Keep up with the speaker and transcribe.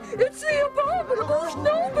It's the abominable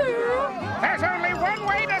snow bear! There's only one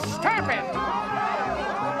way to stop it!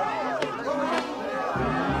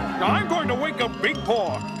 I'm going to wake up Big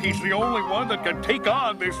Paw. He's the only one that can take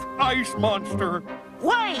on this ice monster.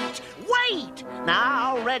 Wait! Now,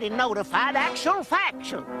 I already notified Action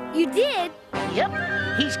Faction. You did?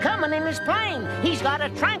 Yep, he's coming in his plane. He's got a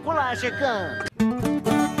tranquilizer gun.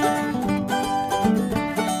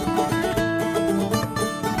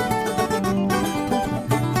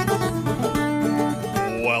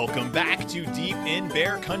 Welcome back to Deep in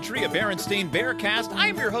Bear Country, a Berenstain Bearcast.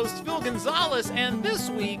 I'm your host, Phil Gonzalez, and this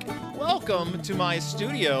week, welcome to my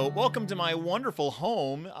studio. Welcome to my wonderful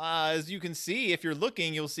home. As you can see, if you're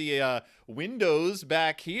looking, you'll see windows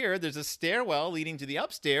back here. There's a stairwell leading to the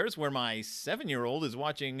upstairs where my 7-year-old is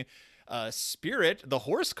watching Spirit, the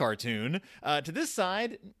horse cartoon. To this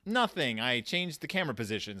side, nothing. I changed the camera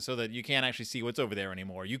position so that you can't actually see what's over there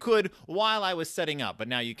anymore. You could while I was setting up, but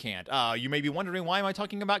now you can't. You may be wondering, why am I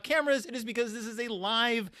talking about cameras? It is because this is a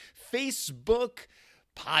live Facebook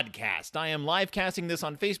podcast. I am live casting this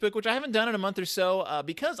on Facebook, which I haven't done in a month or so,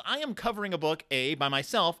 because I am covering a book, A, by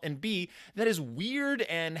myself, and B, that is weird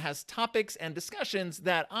and has topics and discussions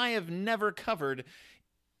that I have never covered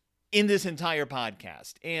in this entire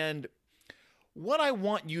podcast. And what I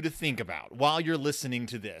want you to think about while you're listening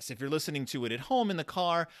to this, if you're listening to it at home in the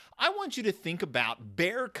car, I want you to think about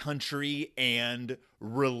bear country and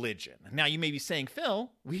religion. Now, you may be saying, Phil,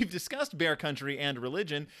 we've discussed bear country and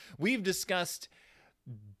religion. We've discussed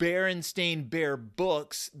Berenstain Bear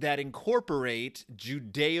books that incorporate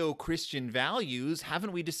Judeo-Christian values.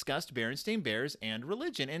 Haven't we discussed Berenstain Bears and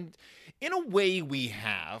religion? And in a way we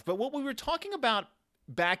have, but what we were talking about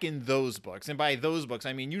back in those books, and by those books,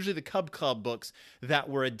 I mean usually the Cub Club books that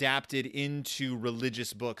were adapted into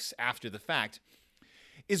religious books after the fact,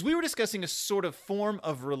 is we were discussing a sort of form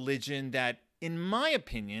of religion that, in my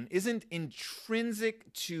opinion, isn't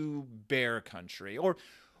intrinsic to bear country. Or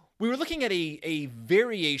we were looking at a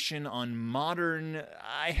variation on modern,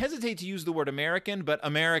 I hesitate to use the word American, but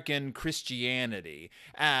American Christianity,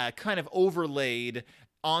 kind of overlaid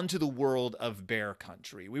onto the world of bear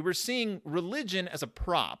country. We were seeing religion as a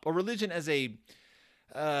prop, or religion as a,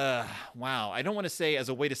 I don't want to say as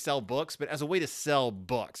a way to sell books, but as a way to sell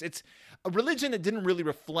books. It's a religion that didn't really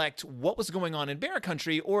reflect what was going on in bear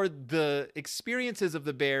country, or the experiences of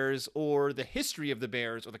the bears, or the history of the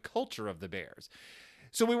bears, or the culture of the bears.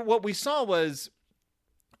 So what we saw was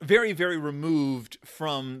very, very removed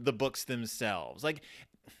from the books themselves. Like,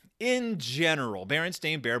 in general,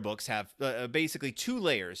 Berenstain Bear books have basically two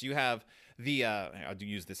layers. You have the, I'll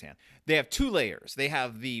use this hand. They have two layers. They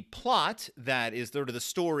have the plot that is sort of the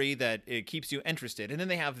story that it keeps you interested. And then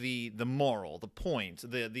they have the moral, the point,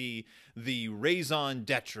 the raison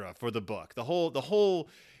d'etre for the book, the whole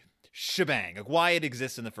shebang, like why it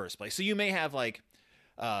exists in the first place. So you may have like,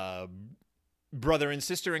 brother and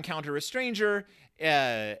sister encounter a stranger,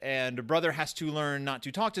 and a brother has to learn not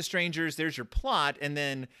to talk to strangers. There's your plot. And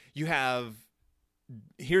then you have,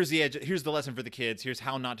 here's the lesson for the kids. Here's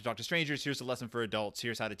how not to talk to strangers. Here's the lesson for adults.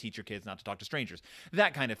 Here's how to teach your kids not to talk to strangers.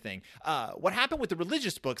 That kind of thing. What happened with the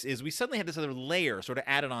religious books is we suddenly had this other layer sort of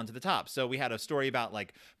added on to the top. So we had a story about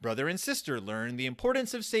like brother and sister learn the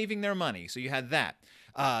importance of saving their money. So you had that.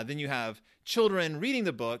 Then you have children reading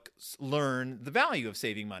the book learn the value of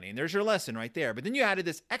saving money. And there's your lesson right there. But then you added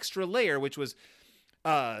this extra layer, which was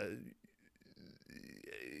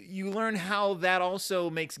you learn how that also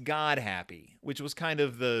makes God happy, which was kind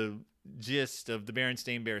of the gist of the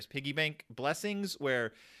Berenstain Bears piggy bank blessings,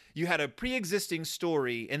 where you had a pre-existing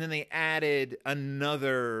story and then they added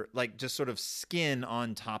another, like, just sort of skin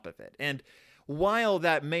on top of it. And while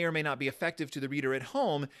that may or may not be effective to the reader at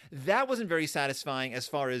home, that wasn't very satisfying as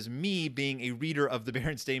far as me being a reader of the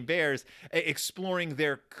Berenstain Bears, exploring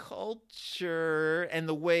their culture and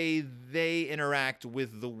the way they interact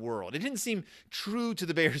with the world. It didn't seem true to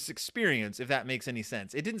the Bears' experience, if that makes any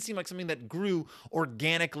sense. It didn't seem like something that grew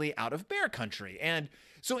organically out of bear country. And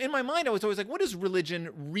so in my mind, I was always like, what is religion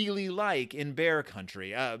really like in bear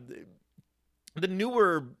country? The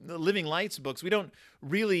newer Living Lights books, we don't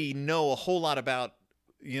really know a whole lot about,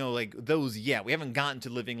 like those yet. We haven't gotten to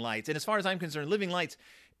Living Lights. And as far as I'm concerned, Living Lights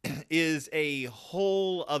is a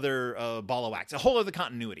whole other ball of wax, a whole other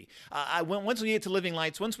continuity. Once we get to Living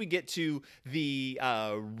Lights, once we get to the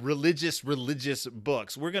religious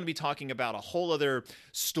books, we're going to be talking about a whole other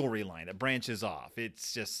storyline that branches off.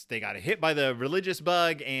 It's just they got hit by the religious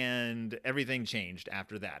bug and everything changed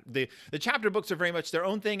after that. The chapter books are very much their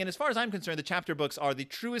own thing, and as far as I'm concerned, the chapter books are the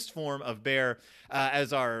truest form of bear,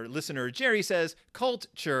 as our listener Jerry says,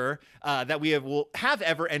 culture that we will have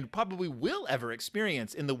ever and probably will ever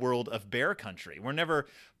experience in the world of bear country. We're never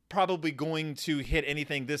probably going to hit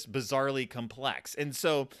anything this bizarrely complex. And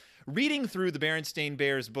so reading through the Berenstain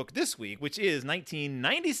Bears book this week, which is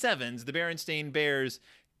 1997's The Berenstain Bears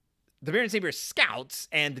Scouts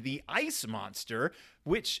and the Ice Monster,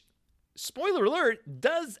 which, spoiler alert,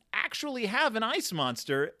 does actually have an ice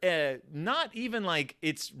monster. Not even like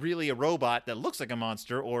it's really a robot that looks like a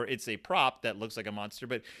monster, or it's a prop that looks like a monster,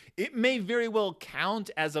 but it may very well count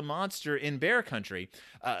as a monster in Bear Country.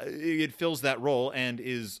 It fills that role and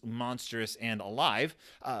is monstrous and alive.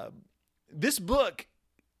 This book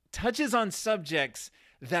touches on subjects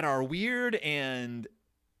that are weird and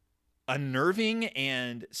unnerving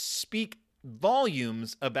and speak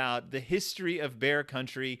volumes about the history of Bear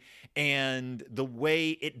Country and the way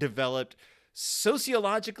it developed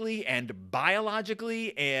sociologically and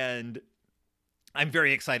biologically, and I'm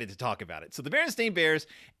very excited to talk about it. So the Berenstain Bears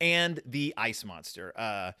and the Ice Monster.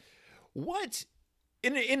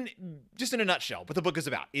 Just in a nutshell, what the book is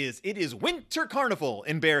about is it is Winter Carnival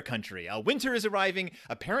in Bear Country. Winter is arriving.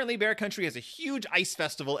 Apparently, Bear Country has a huge ice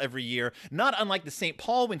festival every year, not unlike the St.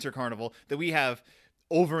 Paul Winter Carnival that we have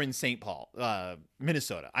over in St. Paul,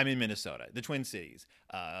 Minnesota. I'm in Minnesota, the Twin Cities.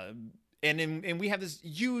 And we have this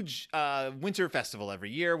huge winter festival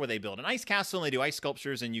every year where they build an ice castle and they do ice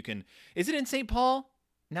sculptures, and you can... Is it in St. Paul?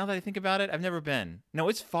 Now that I think about it, I've never been. No,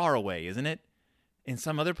 it's far away, isn't it? In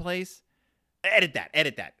some other place? Edit that.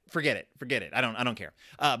 Forget it. I don't care.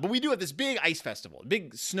 But we do have this big ice festival,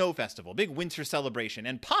 big snow festival, big winter celebration.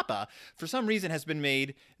 And Papa, for some reason, has been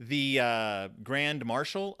made the Grand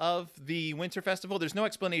Marshal of the winter festival. There's no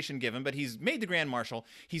explanation given, but he's made the Grand Marshal.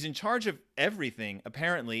 He's in charge of everything,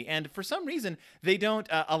 apparently. And for some reason, they don't.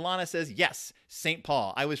 Alana says, yes, St.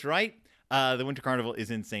 Paul. I was right. The Winter Carnival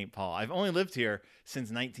is in St. Paul. I've only lived here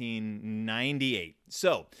since 1998.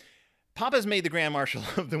 So Papa's made the Grand Marshal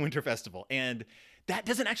of the Winter Festival, and that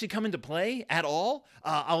doesn't actually come into play at all.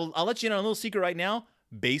 I'll let you know a little secret right now.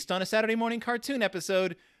 Based on a Saturday morning cartoon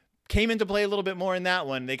episode, came into play a little bit more in that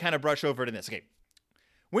one. They kind of brush over it in this. Okay,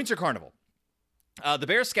 Winter Carnival. The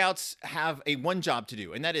Bear Scouts have one job to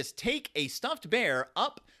do, and that is take a stuffed bear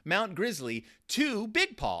up Mount Grizzly to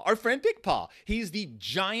Big Paw, our friend Big Paw. He's the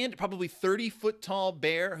giant, probably 30-foot tall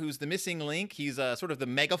bear who's the missing link. He's sort of the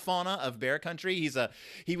megafauna of Bear Country. He's sort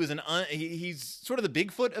of the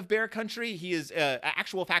Bigfoot of Bear Country. He is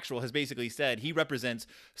Actual Factual has basically said he represents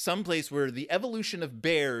some place where the evolution of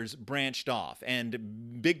bears branched off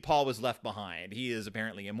and Big Paw was left behind. He is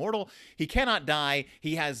apparently immortal. He cannot die.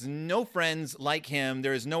 He has no friends like him.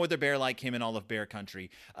 There is no other bear like him in all of Bear Country.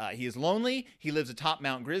 He is lonely. He lives atop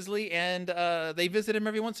Mount Grizzly, and they visit him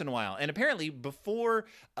every once in a while. And apparently, before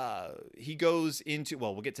he goes into,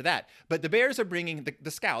 well, we'll get to that. But the bears are bringing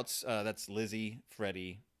the scouts. That's Lizzie,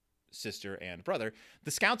 Freddie, sister, and brother.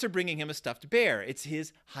 The scouts are bringing him a stuffed bear. It's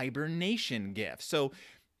his hibernation gift. So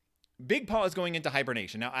Big Paw is going into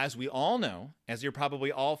hibernation. Now, as we all know, as you're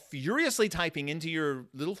probably all furiously typing into your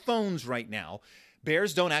little phones right now,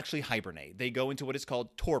 bears don't actually hibernate. They go into what is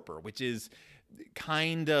called torpor, which is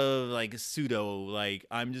kind of like pseudo, like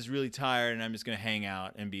I'm just really tired and I'm just going to hang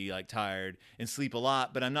out and be like tired and sleep a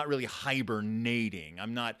lot, but I'm not really hibernating.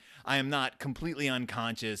 I am not completely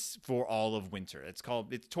unconscious for all of winter. It's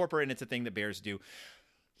torpor, and it's a thing that bears do.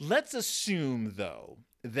 Let's assume, though,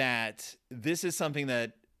 that this is something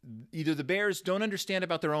that either the bears don't understand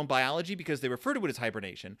about their own biology because they refer to it as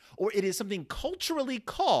hibernation, or it is something culturally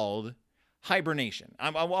called hibernation. I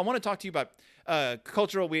want to talk to you about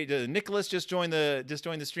cultural. Nicholas just joined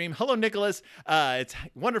the stream. Hello, Nicholas. It's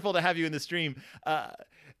wonderful to have you in the stream.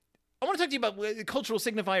 I want to talk to you about cultural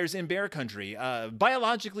signifiers in Bear Country.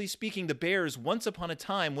 Biologically speaking, the bears once upon a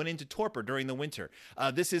time went into torpor during the winter.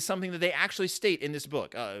 This is something that they actually state in this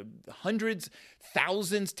book. Hundreds,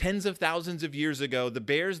 thousands, tens of thousands of years ago, the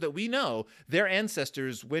bears that we know, their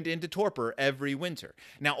ancestors went into torpor every winter.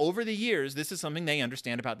 Now, over the years, this is something they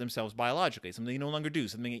understand about themselves biologically, something they no longer do,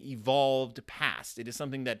 something that evolved past. It is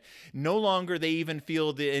something that no longer they even feel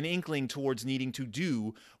an inkling towards needing to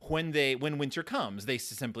do when winter comes. They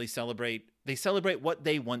simply celebrate what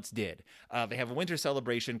they once did. They have a winter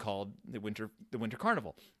celebration called the Winter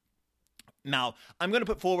Carnival. Now, I'm going to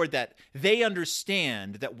put forward that they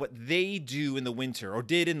understand that what they do in the winter, or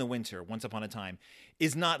did in the winter once upon a time,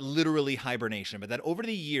 is not literally hibernation, but that over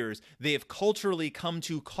the years, they have culturally come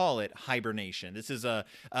to call it hibernation. This is a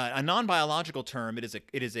non-biological term. It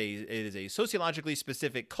is a sociologically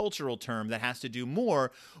specific cultural term that has to do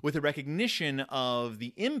more with the recognition of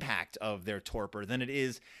the impact of their torpor than it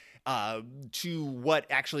is to what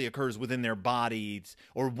actually occurs within their bodies,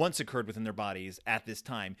 or once occurred within their bodies at this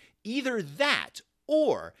time. Either that,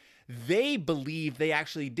 or they believe they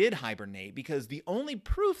actually did hibernate, because the only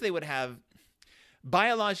proof they would have,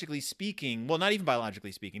 biologically speaking, well, not even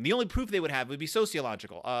biologically speaking, the only proof they would have would be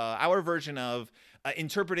sociological. Our version of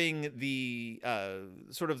interpreting the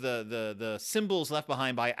sort of the symbols left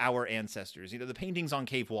behind by our ancestors. The paintings on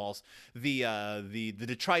cave walls, the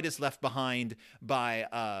detritus left behind by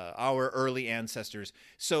our early ancestors.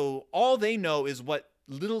 So all they know is what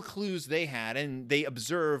little clues they had, and they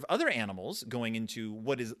observe other animals going into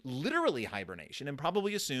what is literally hibernation and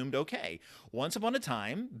probably assumed, okay, once upon a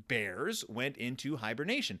time, bears went into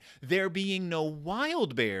hibernation. There being no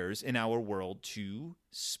wild bears in our world to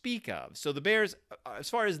speak of. So the bears, as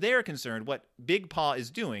far as they're concerned, what Big Paw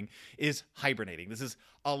is doing is hibernating. This is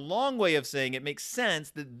a long way of saying it makes sense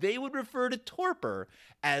that they would refer to torpor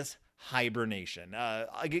as hibernation.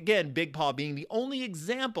 Again, Big Paw being the only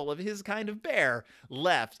example of his kind of bear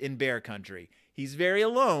left in bear country. He's very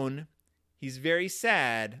alone. He's very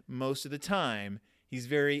sad most of the time. He's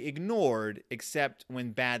very ignored, except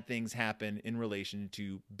when bad things happen in relation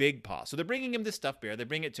to Big Paw. So they're bringing him this stuffed bear. They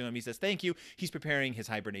bring it to him. He says, thank you. He's preparing his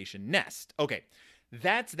hibernation nest. Okay,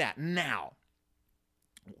 that's that. Now,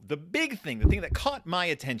 the big thing, the thing that caught my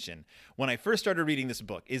attention when I first started reading this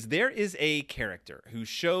book is there is a character who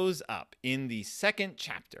shows up in the second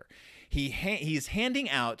chapter. He's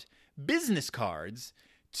handing out business cards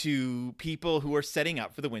to people who are setting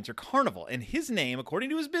up for the winter carnival. And his name,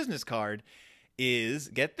 according to his business card, is,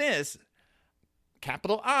 get this,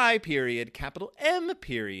 capital I period, capital M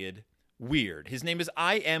period, Weird. His name is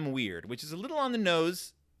I Am Weird, which is a little on the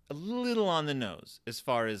nose as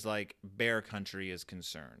far as like bear country is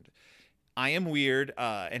concerned. I Am Weird,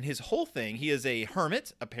 and his whole thing, he is a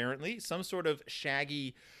hermit, apparently, some sort of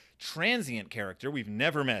shaggy transient character. We've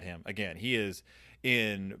never met him. Again, he is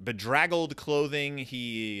in bedraggled clothing.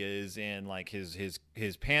 He is in like his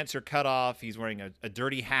pants are cut off. He's wearing a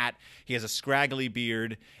dirty hat. He has a scraggly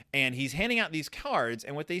beard, and he's handing out these cards,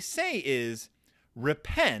 and what they say is,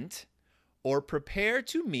 repent or prepare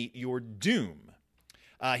to meet your doom.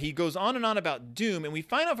 He goes on and on about doom, and we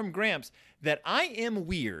find out from Gramps that I Am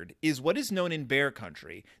Weird is what is known in bear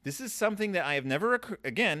country. This is something that I have never,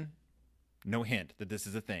 again, no hint that this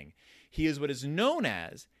is a thing. He is what is known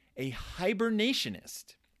as a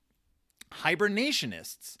hibernationist.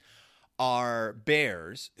 Hibernationists are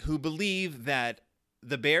bears who believe that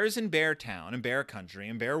the bears in Bear Town and Bear Country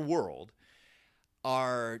and Bear World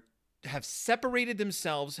have separated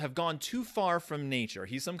themselves, have gone too far from nature.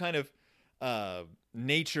 He's some kind of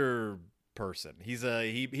nature person.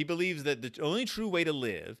 He believes that the only true way to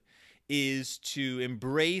live is to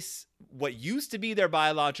embrace what used to be their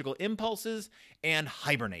biological impulses and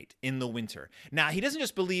hibernate in the winter. Now, he doesn't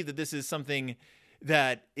just believe that this is something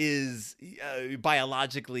that is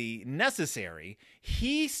biologically necessary.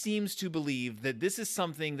 He seems to believe that this is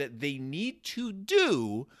something that they need to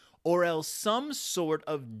do, or else some sort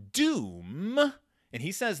of doom, and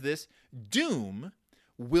he says this, doom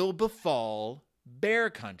will befall bear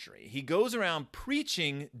country. He goes around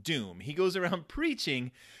preaching doom. He goes around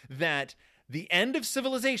preaching that the end of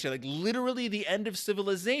civilization, like literally the end of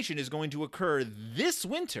civilization, is going to occur this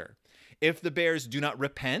winter if the bears do not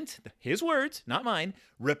repent, his words, not mine,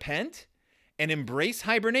 repent and embrace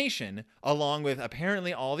hibernation along with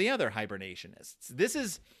apparently all the other hibernationists. This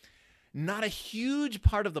is not a huge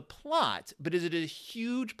part of the plot, but is it a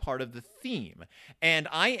huge part of the theme? And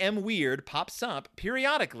I Am Weird pops up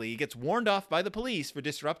periodically, gets warned off by the police for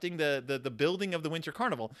disrupting the building of the Winter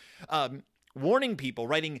Carnival, warning people,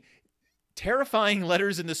 writing terrifying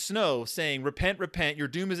letters in the snow saying, repent, repent, your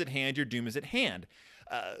doom is at hand, your doom is at hand.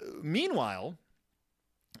 Meanwhile,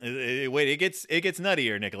 wait, it gets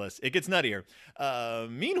nuttier, Nicholas. It gets nuttier.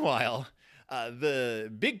 Meanwhile,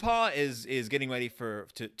 the Big Paw is getting ready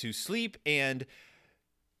to sleep, and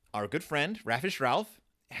our good friend Raffish Ralph,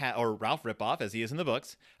 or Ralph Ripoff as he is in the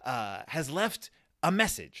books, has left a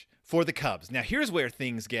message for the Cubs. Now here's where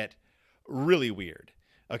things get really weird.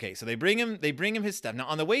 Okay, so they bring him his stuff. Now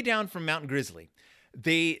on the way down from Mount Grizzly,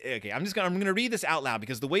 I'm gonna read this out loud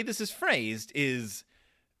because the way this is phrased is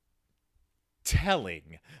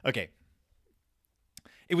telling. Okay,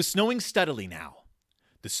 it was snowing steadily now.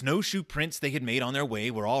 The snowshoe prints they had made on their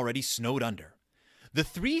way were already snowed under. The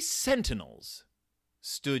 3 sentinels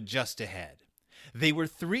stood just ahead. They were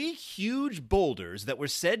 3 huge boulders that were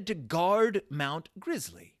said to guard Mount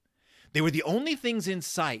Grizzly. They were the only things in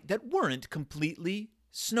sight that weren't completely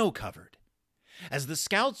snow-covered. As the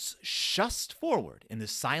scouts shussed forward in the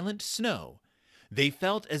silent snow, they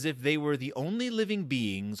felt as if they were the only living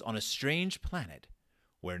beings on a strange planet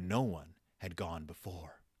where no one had gone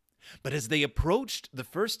before. But as they approached the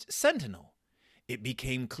first sentinel, it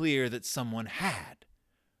became clear that someone had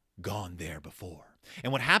gone there before.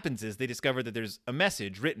 And what happens is they discover that there's a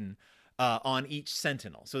message written on each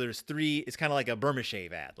sentinel. So there's 3. It's kind of like a Burma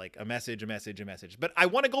Shave ad, like a message, a message, a message. But I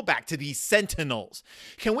want to go back to these sentinels.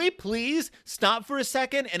 Can we please stop for a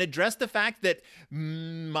second and address the fact that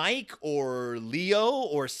Mike or Leo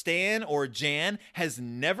or Stan or Jan has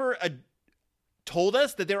never told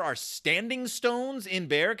us that there are standing stones in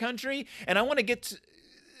Bear Country? And I want to get to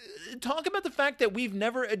talk about the fact that we've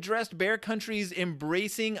never addressed Bear Country's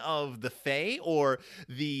embracing of the Fae or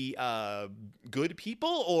the good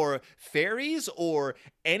people or fairies or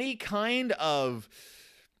any kind of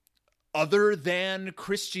other than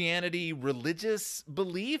Christianity religious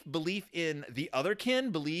belief in the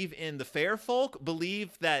otherkin, believe in the fair folk,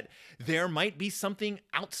 believe that there might be something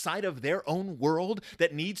outside of their own world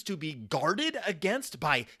that needs to be guarded against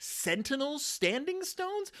by sentinels, standing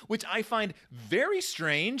stones, which I find very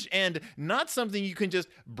strange and not something you can just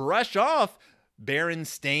brush off.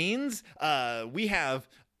 Stains. We have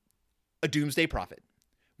a doomsday prophet.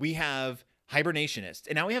 We have hibernationist.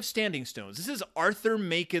 And now we have standing stones. This is Arthur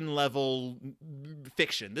Machen level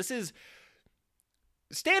fiction. This is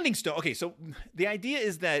standing stone. Okay, so the idea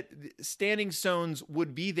is that standing stones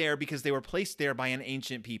would be there because they were placed there by an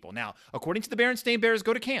ancient people. Now, according to the Berenstain Bears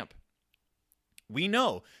Go to Camp, we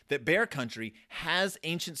know that Bear Country has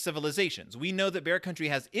ancient civilizations. We know that Bear Country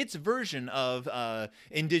has its version of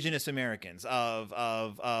indigenous Americans, of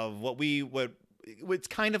what it's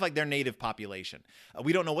kind of like their native population.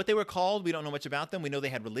 We don't know what they were called. We don't know much about them. We know they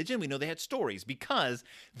had religion. We know they had stories because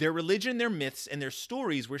their religion, their myths, and their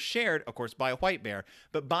stories were shared, of course, by a white bear,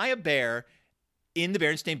 but by a bear in the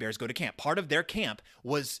Berenstain Bears Go to Camp. Part of their camp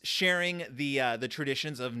was sharing the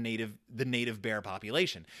traditions of the native bear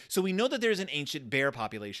population. So we know that there's an ancient bear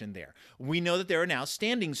population there. We know that there are now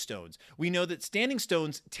standing stones. We know that standing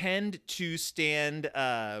stones tend to stand,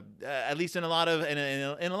 at least in a lot of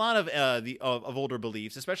of older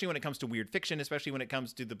beliefs, especially when it comes to weird fiction, especially when it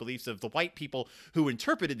comes to the beliefs of the white people who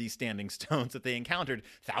interpreted these standing stones that they encountered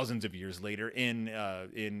thousands of years later in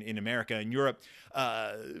America and Europe.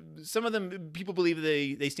 Some of them, people believe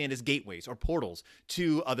they stand as gateways or portals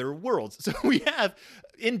to other worlds. So we have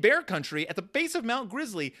in Bear Country at the base of Mount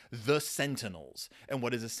Grizzly, the Sentinels. And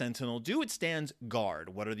what does a Sentinel do? It stands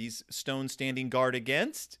guard. What are these stones standing guard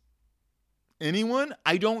against? Anyone?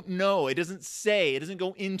 I don't know. It doesn't say. It doesn't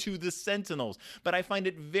go into the Sentinels. But I find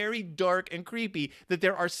it very dark and creepy that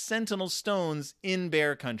there are Sentinel stones in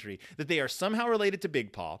Bear Country, that they are somehow related to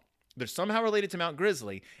Big Paw. They're somehow related to Mount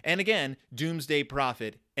Grizzly. And again, Doomsday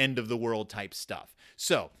Prophet, end of the world type stuff.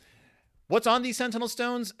 So, what's on these Sentinel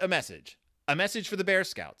stones? A message. A message for the Bear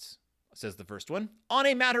Scouts, says the first one. On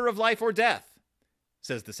a matter of life or death,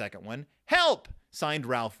 says the second one. Help! Signed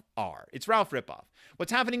Ralph R. It's Ralph Ripoff.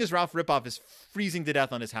 What's happening is Ralph Ripoff is freezing to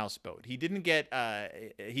death on his houseboat. He didn't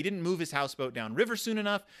move his houseboat downriver soon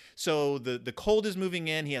enough, so the cold is moving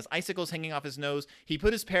in. He has icicles hanging off his nose. He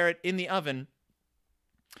put his parrot in the oven.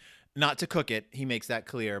 Not to cook it, he makes that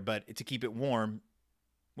clear, but to keep it warm,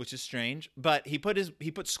 which is strange. But he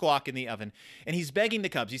put Squawk in the oven, and he's begging the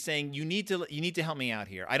Cubs. He's saying, "You need to help me out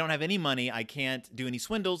here. I don't have any money. I can't do any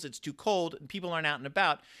swindles. It's too cold. People aren't out and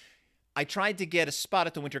about. I tried to get a spot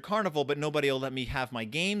at the Winter Carnival, but nobody will let me have my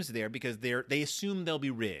games there because they assume they'll be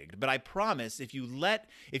rigged. But I promise, if you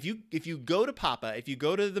go to Papa, if you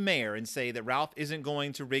go to the mayor and say that Ralph isn't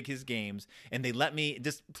going to rig his games, and they let me,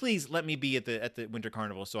 just please let me be at the Winter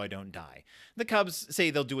Carnival so I don't die." The Cubs say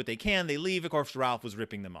they'll do what they can. They leave. Of course, Ralph was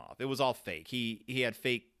ripping them off. It was all fake. He had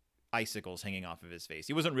fake icicles hanging off of his face.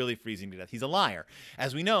 He wasn't really freezing to death. He's a liar.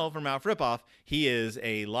 As we know from Ralph Ripoff, he is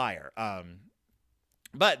a liar.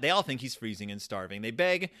 But they all think he's freezing and starving. They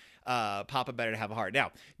beg Papa better to have a heart.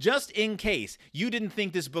 Now, just in case you didn't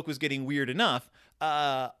think this book was getting weird enough,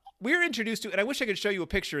 we're introduced to, and I wish I could show you a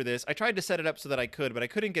picture of this. I tried to set it up so that I could, but I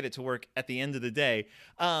couldn't get it to work at the end of the day.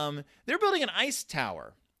 They're building an ice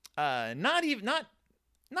tower. Not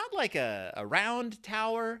like a round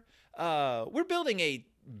tower. We're building a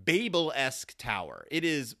Babel-esque tower. It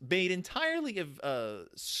is made entirely of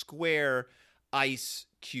square ice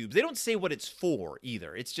cubes. They don't say what it's for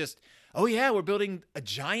either. It's just, oh yeah, we're building a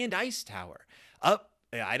giant ice tower up.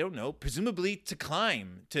 I don't know, presumably to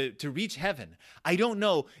climb, to reach heaven. I don't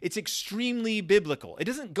know. It's extremely biblical. It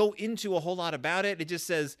doesn't go into a whole lot about it. It just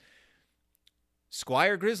says,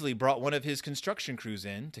 Squire Grizzly brought one of his construction crews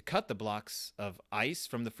in to cut the blocks of ice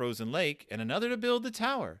from the frozen lake and another to build the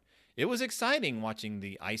tower. It was exciting watching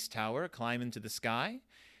the ice tower climb into the sky.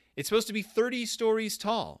 It's supposed to be 30 stories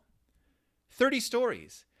tall. 30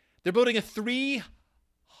 stories. They're building a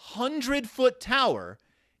 300-foot tower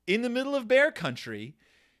in the middle of Bear Country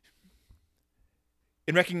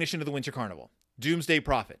in recognition of the Winter Carnival. Doomsday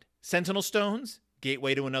Prophet. Sentinel stones,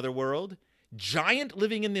 gateway to another world. giant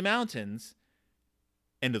living in the mountains,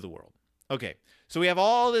 end of the world. Okay, so we have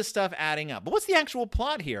all this stuff adding up. But what's the actual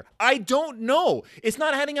plot here? I don't know. It's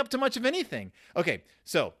not adding up to much of anything. Okay,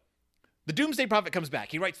 so the Doomsday Prophet comes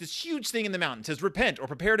back. He writes this huge thing in the mountain, says, repent or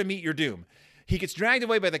prepare to meet your doom. He gets dragged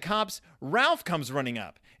away by the cops. Ralph comes running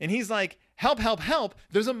up, and he's like, help, help, help.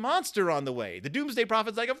 There's a monster on the way. The Doomsday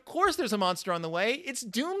Prophet's like, of course there's a monster on the way. It's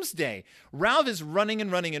Doomsday. Ralph is running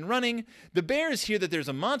and running and running. The bears hear that there's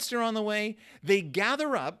a monster on the way. They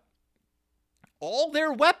gather up all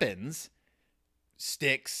their weapons,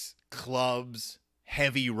 sticks, clubs,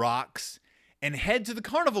 heavy rocks, and head to the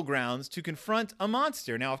carnival grounds to confront a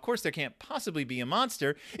monster. Now, of course, there can't possibly be a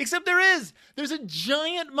monster, except there is. There's a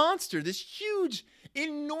giant monster, this huge,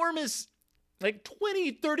 enormous, like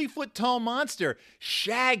 20, 30-foot tall monster,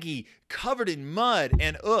 shaggy, covered in mud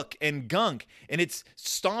and and gunk, and it's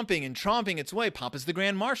stomping and tromping its way. Papa's the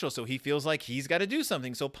Grand Marshal, so he feels like he's got to do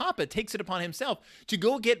something. So Papa takes it upon himself to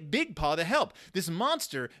go get Big Paw to help. This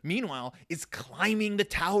monster, meanwhile, is climbing the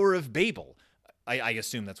Tower of Babel. I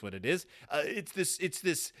assume that's what it is. It's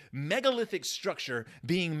this megalithic structure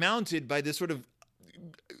being mounted by this sort of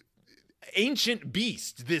ancient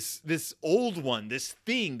beast, this old one, this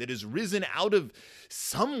thing that has risen out of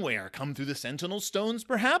somewhere, come through the Sentinel Stones,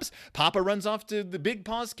 perhaps. Papa runs off to the Big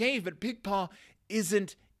Paw's cave, but Big Paw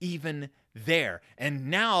isn't even there. And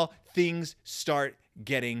now things start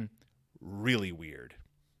getting really weird.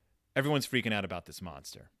 Everyone's freaking out about this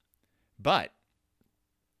monster. But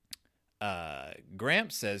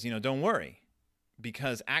Gramps says, don't worry,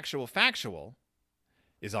 because Actual Factual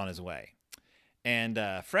is on his way. And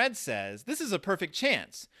Fred says, this is a perfect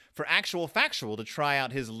chance for Actual Factual to try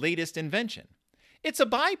out his latest invention. It's a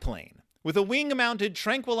biplane with a wing-mounted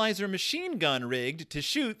tranquilizer machine gun rigged to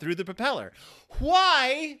shoot through the propeller.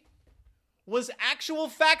 Why was Actual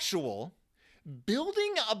Factual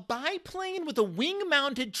building a biplane with a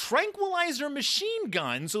wing-mounted tranquilizer machine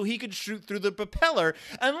gun so he could shoot through the propeller,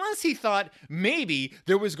 unless he thought maybe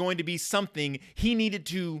there was going to be something he needed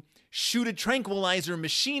to shoot a tranquilizer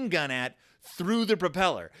machine gun at through the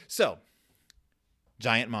propeller? So,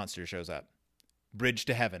 giant monster shows up. Bridge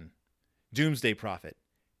to heaven. Doomsday Prophet.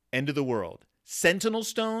 End of the world. Sentinel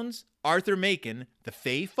Stones. Arthur Macon. The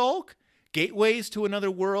Fey Folk. Gateways to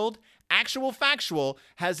another world. Actual Factual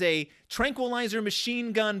has a tranquilizer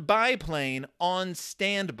machine gun biplane on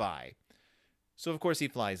standby. So, of course, he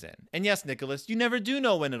flies in. And yes, Nicholas, you never do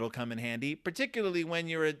know when it'll come in handy, particularly when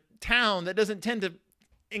you're a town that doesn't tend to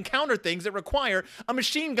encounter things that require a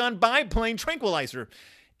machine gun biplane tranquilizer.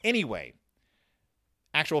 Anyway,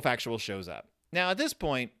 Actual Factual shows up. Now, at this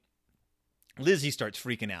point, Lizzie starts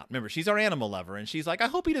freaking out. Remember, she's our animal lover, and she's like, I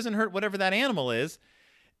hope he doesn't hurt whatever that animal is.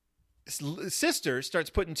 Sister starts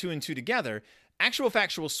putting two and two together. Actual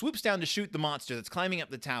Factual swoops down to shoot the monster that's climbing up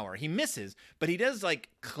the tower. He misses, but he does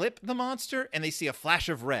clip the monster, and they see a flash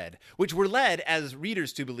of red, which we're led as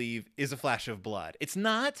readers to believe is a flash of blood. It's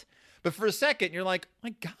not, but for a second you're like,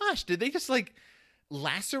 my gosh, did they just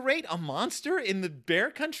lacerate a monster in the bear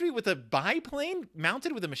country with a biplane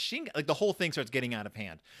mounted with a machine gun? The whole thing starts getting out of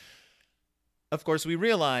hand. Of course, we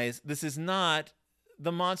realize this is not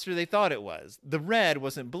the monster they thought it was. The red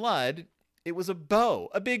wasn't blood. It was a bow,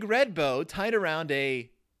 a big red bow tied around a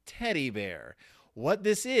teddy bear. What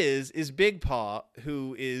this is Big Paw,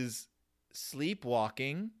 who is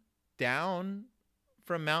sleepwalking down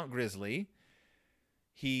from Mount Grizzly.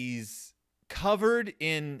 He's covered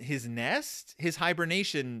in his nest, his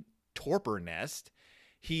hibernation torpor nest.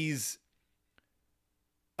 He's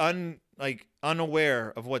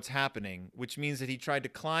unaware of what's happening, which means that he tried to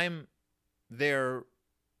climb their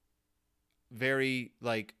very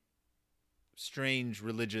strange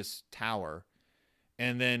religious tower,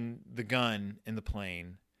 and then the gun in the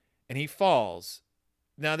plane, and he falls.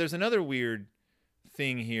 Now there's another weird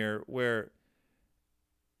thing here where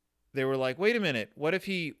they were like, wait a minute, what if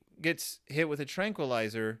he gets hit with a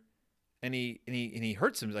tranquilizer and he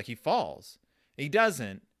hurts him, he falls? He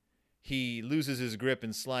doesn't. He loses his grip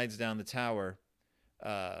and slides down the tower.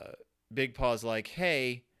 Big Paw's like,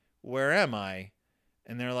 hey, where am I?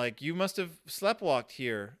 And they're like, you must have sleptwalked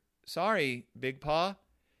here. Sorry, Big Paw.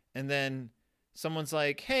 And then someone's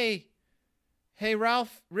like, hey,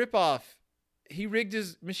 Ralph Ripoff. He rigged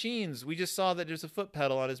his machines. We just saw that there's a foot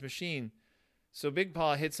pedal on his machine. So Big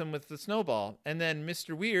Paw hits him with the snowball. And then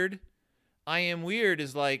Mr. Weird, I Am Weird,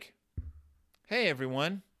 is like, hey,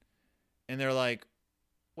 everyone. And they're like,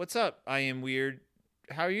 what's up, I Am Weird?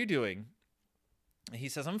 How are you doing? And he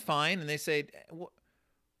says, I'm fine. And they say,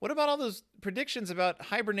 what about all those predictions about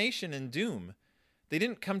hibernation and doom? They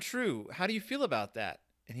didn't come true. How do you feel about that?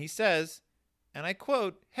 And he says, and I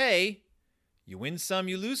quote, hey, you win some,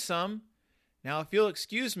 you lose some. Now, if you'll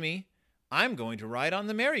excuse me, I'm going to ride on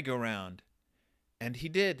the merry-go-round. And he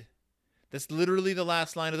did. That's literally the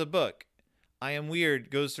last line of the book. I am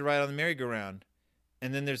weird goes to ride on the merry-go-round.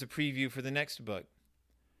 And then there's a preview for the next book.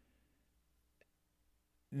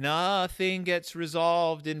 Nothing gets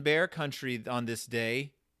resolved in Bear Country on this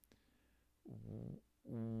day.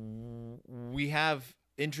 We have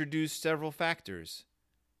introduced several factors.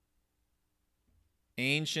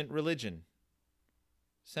 Ancient religion,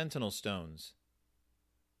 sentinel stones,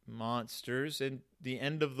 monsters, and the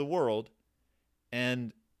end of the world.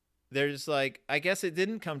 And there's like, I guess it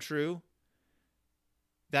didn't come true.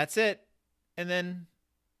 That's it. And then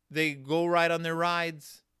they go ride on their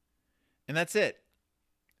rides. And that's it.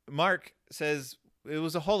 Mark says it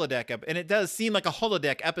was a holodeck and it does seem like a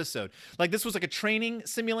holodeck episode. Like this was like a training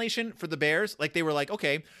simulation for the bears. Like they were like,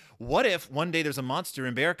 okay, what if one day there's a monster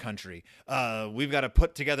in Bear Country? We've got to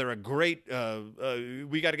put together a great.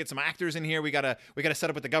 We got to get some actors in here. We got to set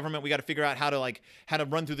up with the government. We got to figure out how to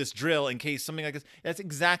run through this drill in case something like this. That's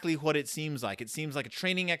exactly what it seems like. It seems like a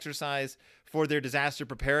training exercise for their disaster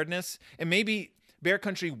preparedness. And maybe Bear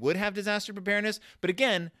Country would have disaster preparedness, but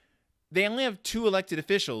again, they only have 2 elected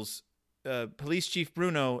officials, Police Chief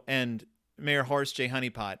Bruno and Mayor Horace J.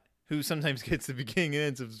 Honeypot, who sometimes gets the beginning and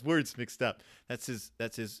ends of his words mixed up. That's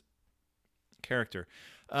his character.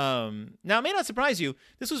 Now, it may not surprise you,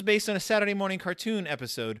 this was based on a Saturday morning cartoon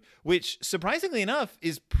episode, which, surprisingly enough,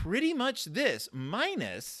 is pretty much this,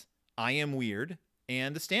 minus I Am Weird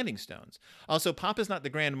and the Standing Stones. Also, Papa's not the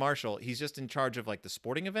Grand Marshal. He's just in charge of like the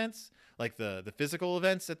sporting events, like the physical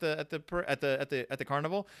events at the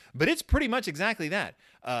carnival. But it's pretty much exactly that.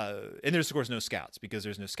 And there's of course no scouts because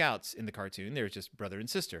there's no scouts in the cartoon. There's just brother and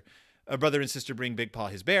sister. Brother and sister bring Big Paw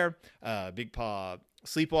his bear. Big Paw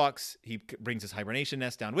sleepwalks. He brings his hibernation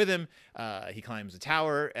nest down with him. He climbs the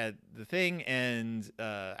tower at the thing, and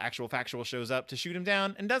Actual Factual shows up to shoot him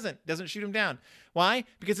down and doesn't shoot him down. Why?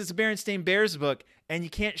 Because it's a Berenstain Bears book, and you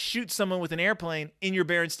can't shoot someone with an airplane in your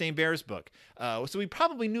Berenstain Bears book. So we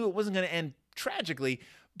probably knew it wasn't going to end tragically,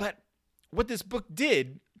 but what this book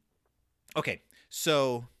did... Okay,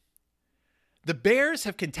 so... The Bears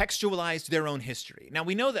have contextualized their own history. Now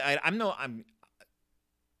we know that I'm not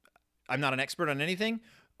an expert on anything,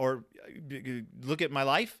 or look at my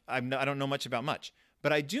life. I don't know much about much,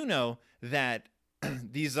 but I do know that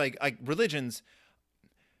these like religions.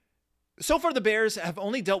 So far, the Bears have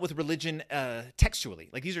only dealt with religion textually.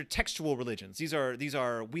 Like these are textual religions. These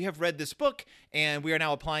are. We have read this book, and we are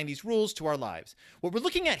now applying these rules to our lives. What we're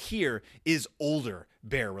looking at here is older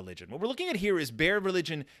bear religion. What we're looking at here is bear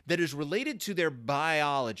religion that is related to their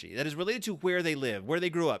biology, that is related to where they live, where they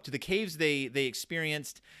grew up, to the caves they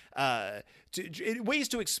experienced, ways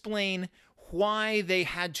to explain why they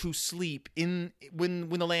had to sleep when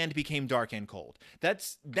the land became dark and cold.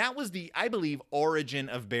 That was the, I believe, origin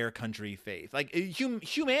of Bear Country faith. Like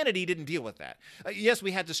humanity didn't deal with that. Yes,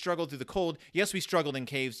 we had to struggle through the cold. Yes, we struggled in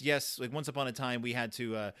caves. Yes, like once upon a time we had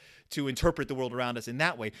to interpret the world around us in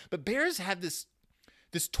that way. But bears had this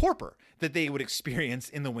torpor that they would experience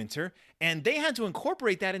in the winter, and they had to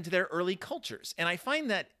incorporate that into their early cultures. And I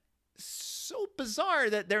find that so bizarre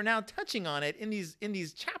that they're now touching on it in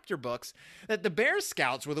these chapter books, that the Bear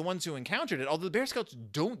Scouts were the ones who encountered it, although the Bear Scouts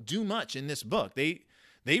don't do much in this book. They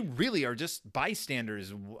really are just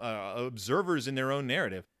bystanders, observers in their own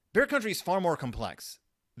narrative. Bear Country is far more complex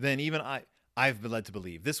than even I've been led to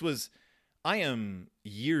believe. I am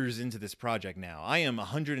years into this project now. I am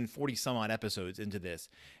 140 some odd episodes into this,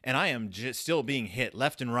 and I am just still being hit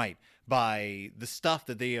left and right by the stuff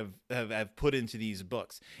that they have put into these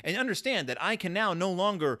books. And understand that I can now no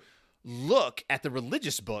longer look at the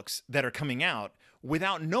religious books that are coming out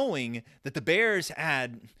without knowing that the Bears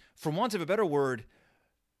had, for want of a better word,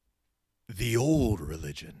 the old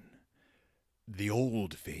religion, the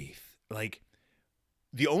old faith. Like,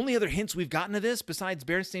 the only other hints we've gotten of this, besides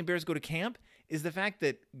Berenstain Bears Go to Camp, is the fact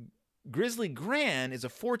that Grizzly Gran is a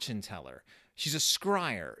fortune teller. She's a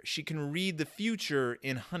scryer. She can read the future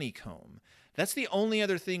in honeycomb. That's the only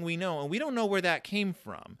other thing we know, and we don't know where that came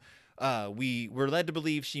from. We're led to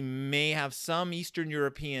believe she may have some Eastern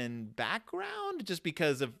European background just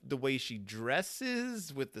because of the way she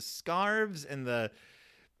dresses with the scarves and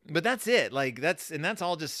but that's it. Like that's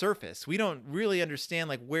all just surface. We don't really understand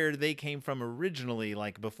like where they came from originally,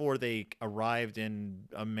 like before they arrived in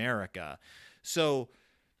America. So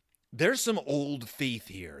there's some old faith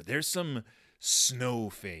here. There's some snow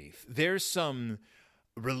faith. There's some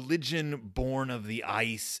religion born of the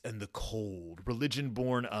ice and the cold, religion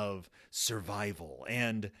born of survival.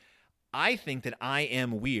 And I think that I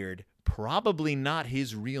Am Weird, probably not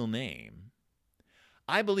his real name.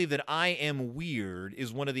 I believe that I Am Weird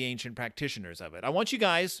is one of the ancient practitioners of it. I want you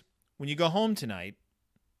guys, when you go home tonight,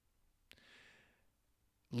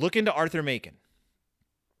 look into Arthur Machen.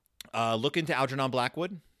 Look into Algernon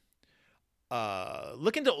Blackwood.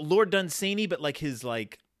 Look into Lord Dunsany, but like his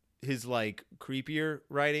creepier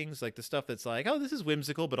writings, like the stuff that's like, oh, this is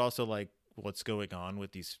whimsical, but also like what's going on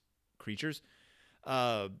with these creatures.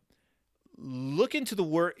 Look into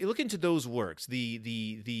those works.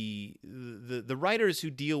 The writers who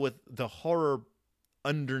deal with the horror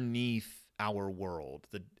underneath our world,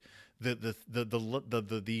 the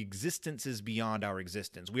existences beyond our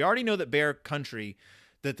existence. We already know that Bear Country,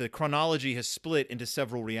 that the chronology has split into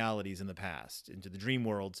several realities in the past, into the dream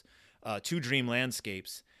worlds, 2 dream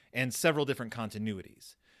landscapes, and several different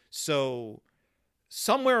continuities. So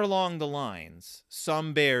somewhere along the lines,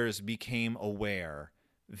 some bears became aware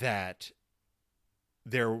that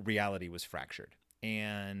their reality was fractured.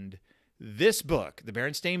 And this book, The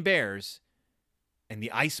Berenstain Bears and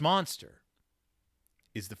the Ice Monster,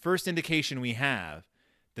 is the first indication we have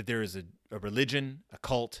that there is a religion, a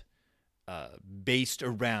cult, based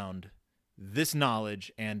around this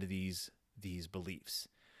knowledge and these beliefs.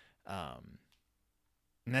 And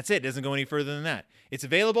that's it. It doesn't go any further than that. It's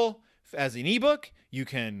available as an ebook. You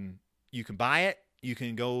can buy it. You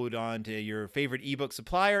can go on to your favorite ebook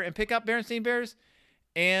supplier and pick up Berenstain Bears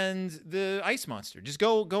and the Ice Monster. Just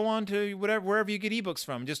go on to wherever you get ebooks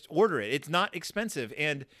from. Just order it. It's not expensive,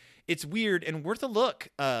 and it's weird and worth a look.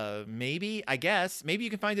 Maybe you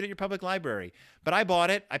can find it at your public library. But I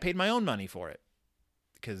bought it. I paid my own money for it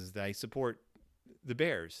because I support the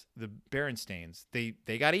Bears, the Berenstains. They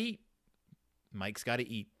got to eat. Mike's got to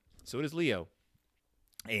eat. So does Leo.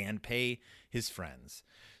 And pay his friends.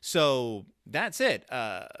 So that's it.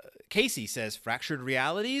 Casey says, fractured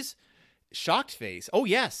realities? Shocked face. Oh,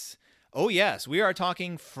 yes. We are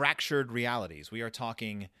talking fractured realities. We are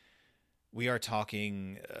talking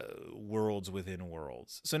worlds within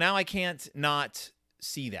worlds. So now I can't not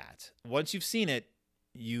see that. Once you've seen it,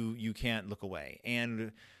 you can't look away.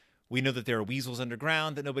 And we know that there are weasels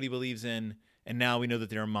underground that nobody believes in. And now we know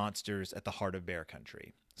that there are monsters at the heart of Bear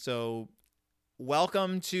Country. So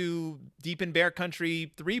welcome to Deep in Bear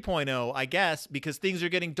Country 3.0, I guess, because things are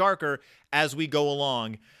getting darker as we go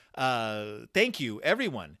along. Thank you,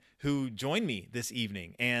 everyone who joined me this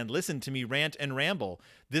evening and listened to me rant and ramble.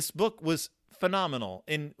 This book was phenomenal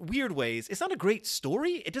in weird ways. It's not a great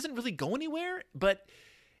story. It doesn't really go anywhere, but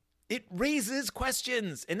it raises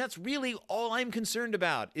questions, and that's really all I'm concerned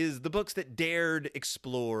about, is the books that dared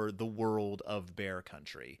explore the world of Bear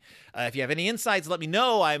Country. If you have any insights, let me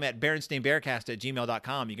know. I'm at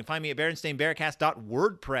berenstainbearcast@gmail.com. You can find me at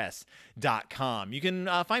berenstainbearcast.wordpress.com. You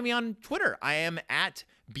can find me on Twitter. I am at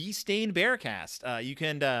bstainbearcast. You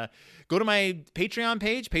can go to my Patreon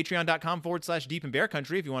page, patreon.com/Deep in Bear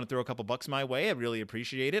Country, if you want to throw a couple bucks my way. I'd really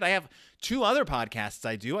appreciate it. I have 2 other podcasts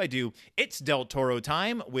I do. I do It's Del Toro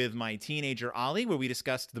Time with my teenager Ollie, where we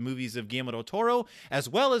discussed the movies of Guillermo del Toro, as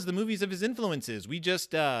well as the movies of his influences. We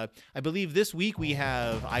just, I believe this week we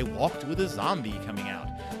have I Walked with a Zombie coming out.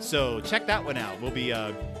 So check that one out. We'll be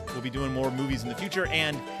doing more movies in the future.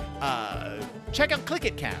 And check out Click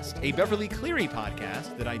It Cast, a Beverly Cleary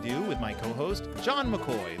podcast that I do with my co-host, John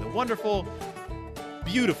McCoy, the wonderful,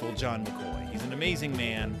 beautiful John McCoy. He's an amazing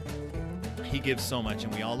man. He gives so much,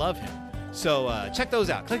 and we all love him. So check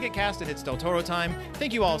those out. Click It Cast and It's Del Toro Time.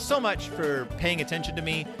 Thank you all so much for paying attention to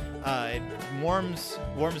me. It warms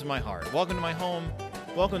my heart. Welcome to my home.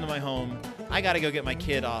 I got to go get my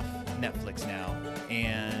kid off Netflix now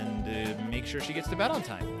and make sure she gets to bed on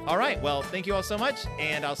time. All right. Well, thank you all so much,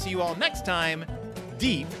 and I'll see you all next time,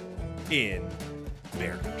 deep in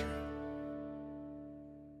Bear Country.